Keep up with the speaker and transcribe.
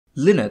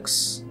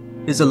Linux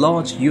is a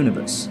large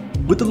universe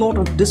with a lot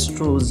of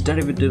distros,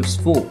 derivatives,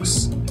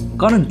 forks.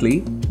 Currently,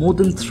 more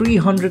than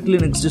 300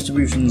 Linux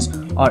distributions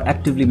are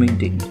actively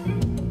maintained.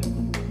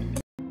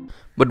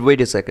 But wait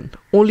a second,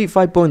 only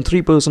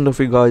 5.3% of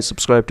you guys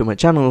subscribe to my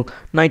channel,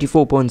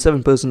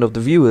 94.7% of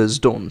the viewers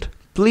don't.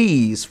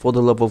 Please, for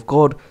the love of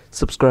God,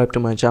 subscribe to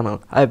my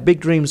channel. I have big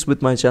dreams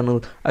with my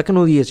channel. I can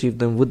only achieve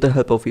them with the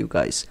help of you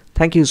guys.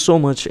 Thank you so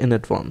much in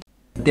advance.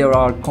 There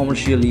are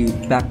commercially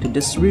backed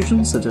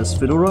distributions such as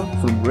Fedora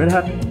from Red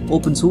Hat,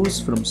 open source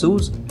from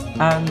SUSE,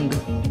 and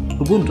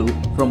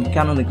Ubuntu from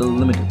Canonical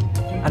Limited.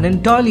 An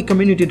entirely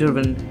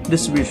community-driven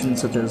distribution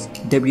such as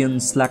Debian,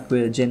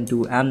 Slackware,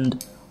 Gentoo,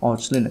 and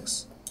Arch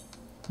Linux.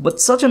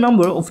 But such a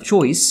number of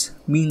choice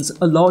means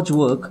a large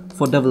work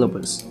for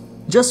developers.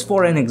 Just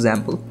for an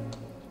example,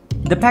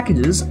 the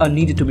packages are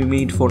needed to be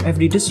made for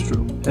every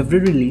distro, every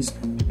release,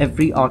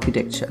 every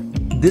architecture.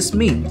 This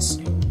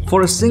means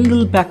for a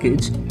single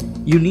package,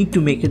 you need to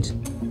make it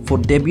for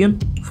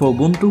Debian, for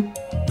Ubuntu,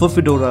 for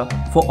Fedora,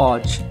 for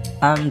Arch,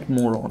 and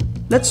more on.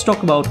 Let's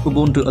talk about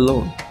Ubuntu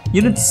alone.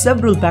 You need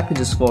several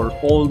packages for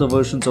all the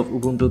versions of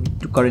Ubuntu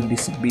to currently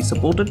be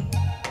supported,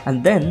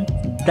 and then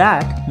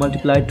that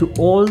multiplied to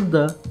all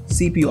the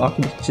CPU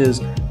architectures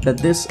that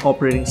this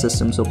operating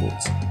system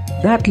supports.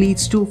 That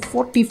leads to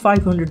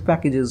 4,500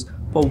 packages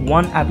for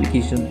one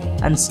application,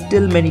 and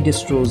still many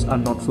distros are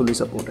not fully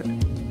supported.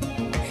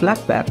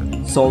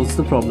 Flatpak solves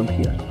the problem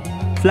here.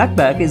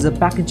 Flatpak is a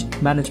package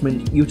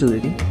management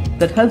utility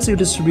that helps you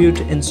distribute,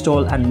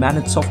 install, and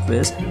manage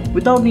softwares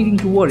without needing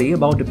to worry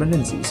about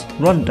dependencies,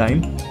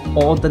 runtime,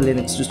 or the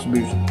Linux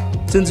distribution.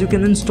 Since you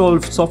can install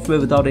software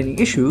without any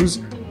issues,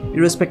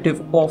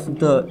 irrespective of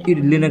the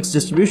Linux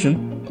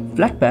distribution,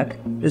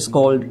 Flatpak is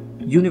called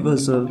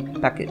Universal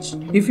Package.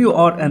 If you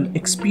are an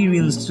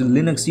experienced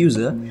Linux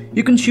user,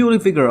 you can surely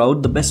figure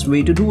out the best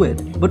way to do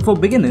it. But for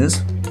beginners,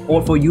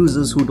 or for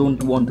users who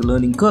don't want a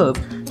learning curve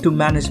to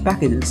manage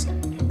packages,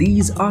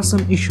 these are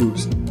some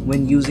issues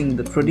when using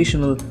the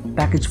traditional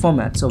package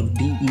formats of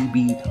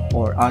DEB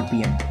or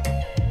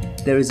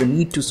RPM. There is a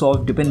need to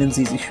solve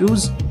dependencies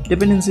issues.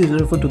 Dependencies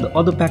refer to the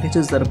other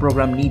packages that a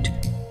program needs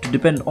to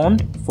depend on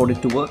for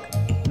it to work.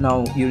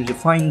 Now you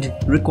define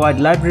required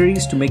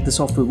libraries to make the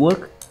software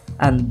work,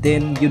 and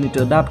then you need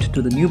to adapt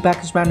to the new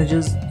package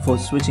managers for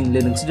switching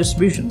Linux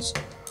distributions.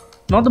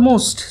 Not the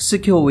most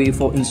secure way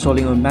for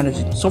installing or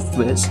managing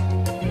softwares.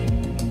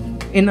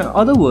 In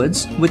other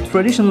words, with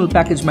traditional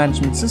package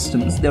management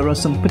systems, there are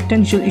some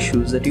potential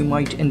issues that you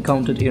might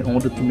encounter in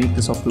order to make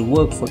the software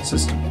work for the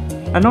system.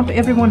 And not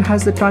everyone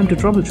has the time to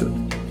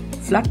troubleshoot.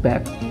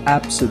 Flatpak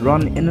apps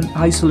run in an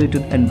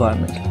isolated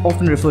environment,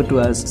 often referred to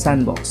as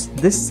sandbox.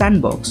 This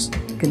sandbox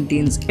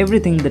contains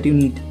everything that you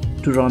need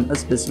to run a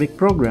specific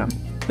program.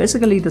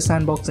 Basically, the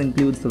sandbox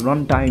includes the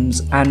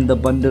runtimes and the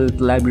bundled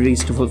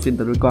libraries to fulfill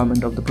the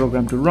requirement of the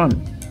program to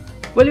run.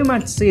 Well, you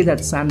might say that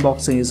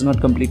sandboxing is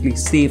not completely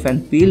safe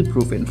and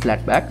fail-proof in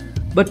Flatpak,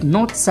 but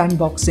not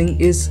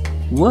sandboxing is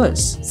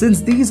worse.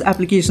 Since these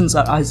applications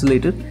are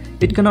isolated,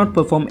 it cannot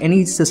perform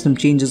any system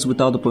changes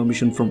without the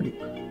permission from you.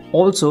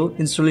 Also,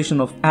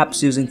 installation of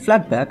apps using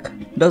Flatpak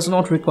does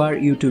not require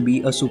you to be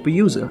a super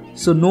user,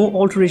 so no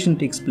alteration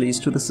takes place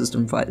to the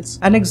system files.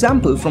 An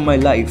example from my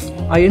life,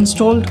 I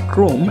installed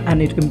Chrome and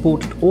it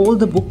imported all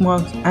the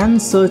bookmarks and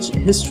search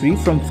history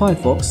from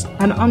Firefox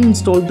and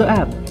uninstalled the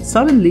app.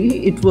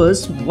 Suddenly, it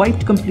was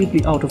wiped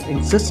completely out of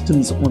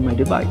existence on my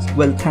device.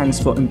 Well, thanks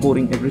for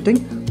importing everything,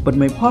 but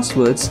my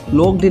passwords,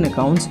 logged in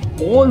accounts,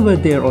 all were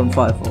there on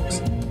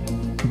Firefox.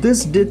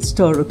 This did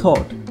stir a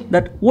thought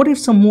that what if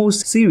some more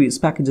serious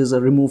packages are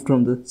removed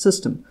from the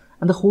system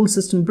and the whole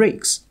system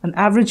breaks? An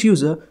average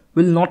user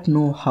will not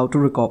know how to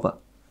recover.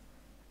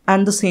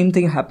 And the same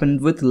thing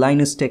happened with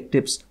Linus Tech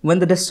Tips when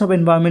the desktop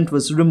environment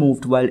was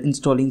removed while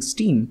installing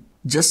Steam.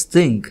 Just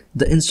think,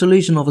 the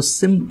installation of a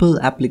simple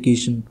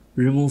application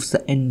removes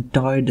the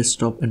entire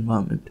desktop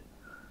environment.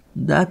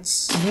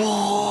 That's...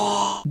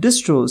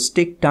 Distros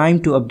take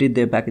time to update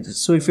their packages,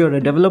 so if you're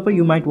a developer,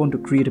 you might want to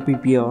create a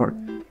PPA or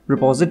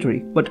repository,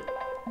 but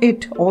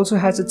it also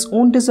has its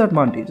own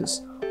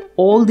disadvantages.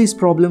 All these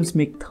problems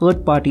make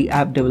third-party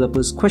app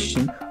developers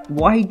question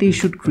why they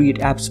should create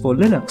apps for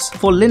Linux.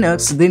 For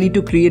Linux, they need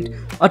to create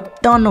a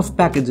ton of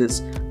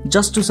packages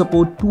just to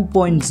support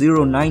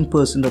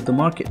 2.09% of the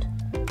market.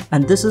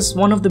 And this is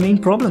one of the main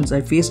problems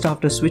I faced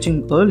after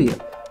switching earlier.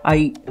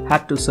 I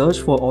had to search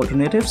for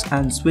alternatives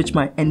and switch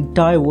my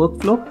entire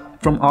workflow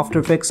from After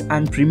Effects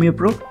and Premiere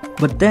Pro,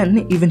 but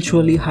then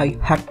eventually I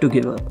had to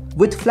give up.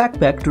 With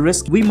Flatpak to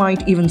risk, we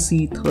might even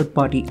see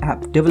third-party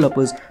app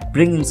developers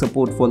bringing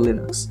support for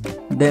Linux.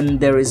 Then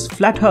there is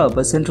flathub,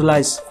 a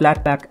centralized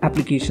Flatpak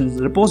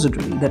applications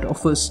repository that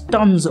offers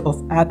tons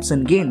of apps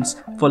and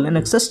games for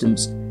Linux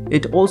systems.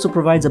 It also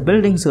provides a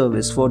building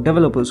service for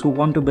developers who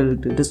want to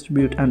build,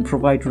 distribute, and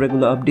provide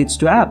regular updates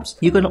to apps.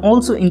 You can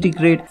also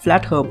integrate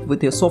Flathub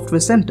with your software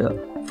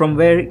center, from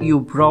where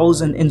you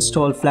browse and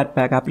install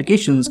Flatpak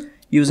applications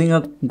using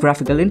a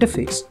graphical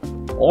interface,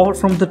 or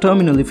from the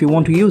terminal if you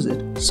want to use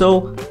it.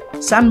 So,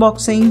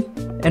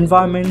 sandboxing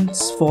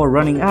environments for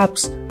running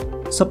apps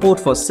support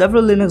for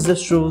several Linux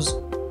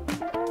distros,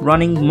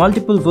 running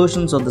multiple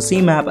versions of the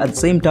same app at the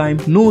same time,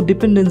 no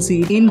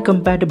dependency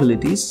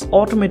incompatibilities,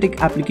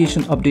 automatic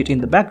application update in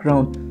the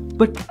background.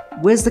 But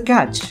where's the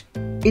catch?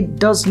 It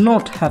does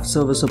not have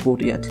server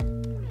support yet.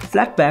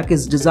 Flatpak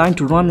is designed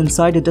to run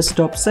inside a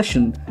desktop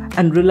session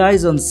and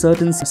relies on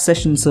certain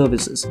session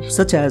services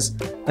such as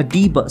a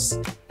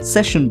dbus,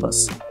 session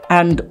bus,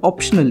 and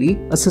optionally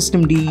a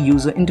systemd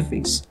user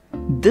interface.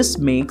 This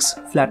makes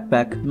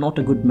Flatpak not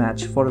a good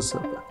match for a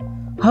server.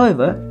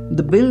 However,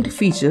 the build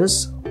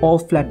features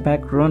of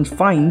Flatpak run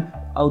fine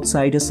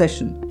outside a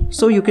session,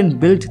 so you can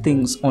build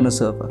things on a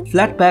server.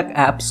 Flatpak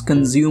apps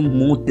consume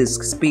more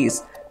disk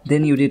space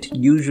than you did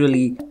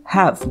usually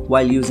have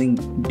while using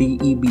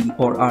DEB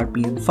or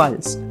RPM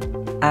files,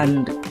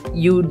 and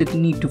you did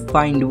need to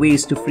find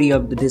ways to free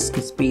up the disk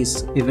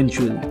space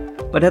eventually.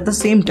 But at the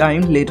same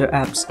time, later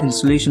apps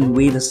installation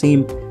weigh the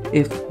same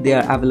if they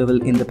are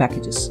available in the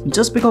packages.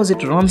 Just because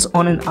it runs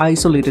on an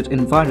isolated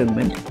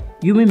environment,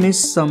 you may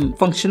miss some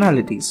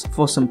functionalities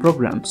for some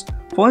programs.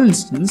 For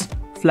instance,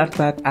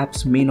 Flatpak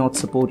apps may not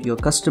support your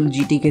custom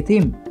GTK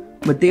theme,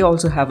 but they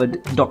also have a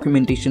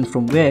documentation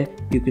from where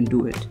you can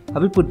do it. I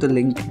will put the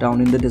link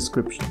down in the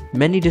description.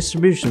 Many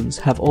distributions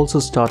have also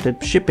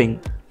started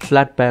shipping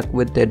Flatpak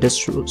with their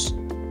distros.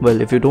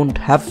 Well, if you don't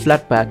have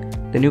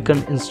Flatpak, then you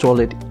can install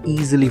it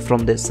easily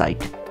from their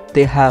site.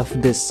 They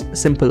have this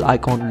simple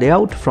icon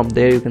layout. From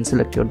there you can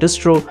select your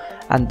distro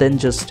and then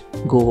just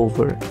go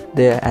over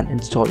there and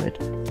install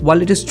it.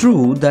 While it is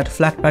true that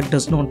Flatpak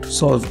does not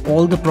solve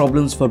all the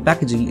problems for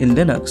packaging in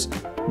Linux,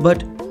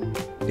 but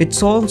it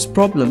solves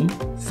problem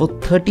for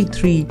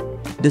 33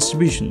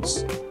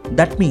 distributions.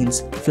 That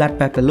means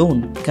Flatpak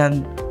alone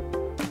can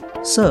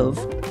serve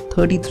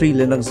 33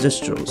 Linux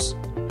distros.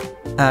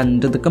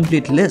 And the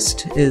complete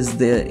list is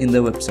there in the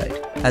website,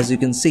 as you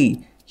can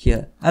see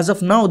here. As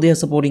of now, they are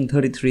supporting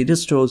 33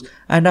 distros,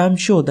 and I'm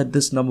sure that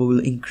this number will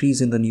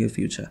increase in the near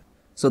future.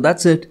 So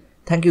that's it.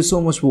 Thank you so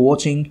much for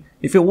watching.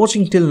 If you're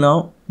watching till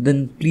now,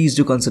 then please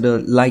do consider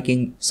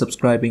liking,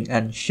 subscribing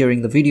and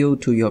sharing the video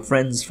to your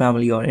friends,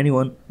 family or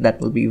anyone. That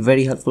will be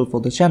very helpful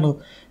for the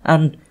channel.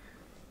 And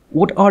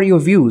what are your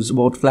views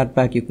about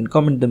Flatpak? You can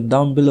comment them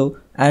down below.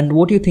 And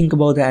what do you think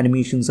about the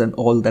animations and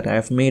all that I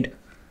have made?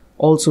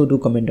 Also do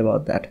comment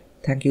about that.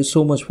 Thank you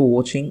so much for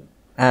watching.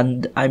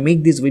 And I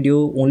make this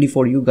video only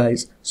for you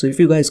guys. So if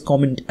you guys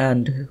comment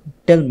and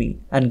tell me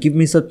and give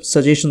me some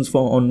suggestions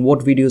on what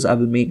videos I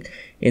will make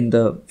in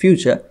the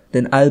future,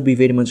 then I'll be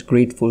very much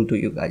grateful to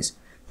you guys.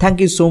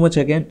 Thank you so much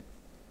again.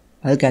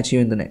 I'll catch you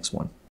in the next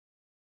one.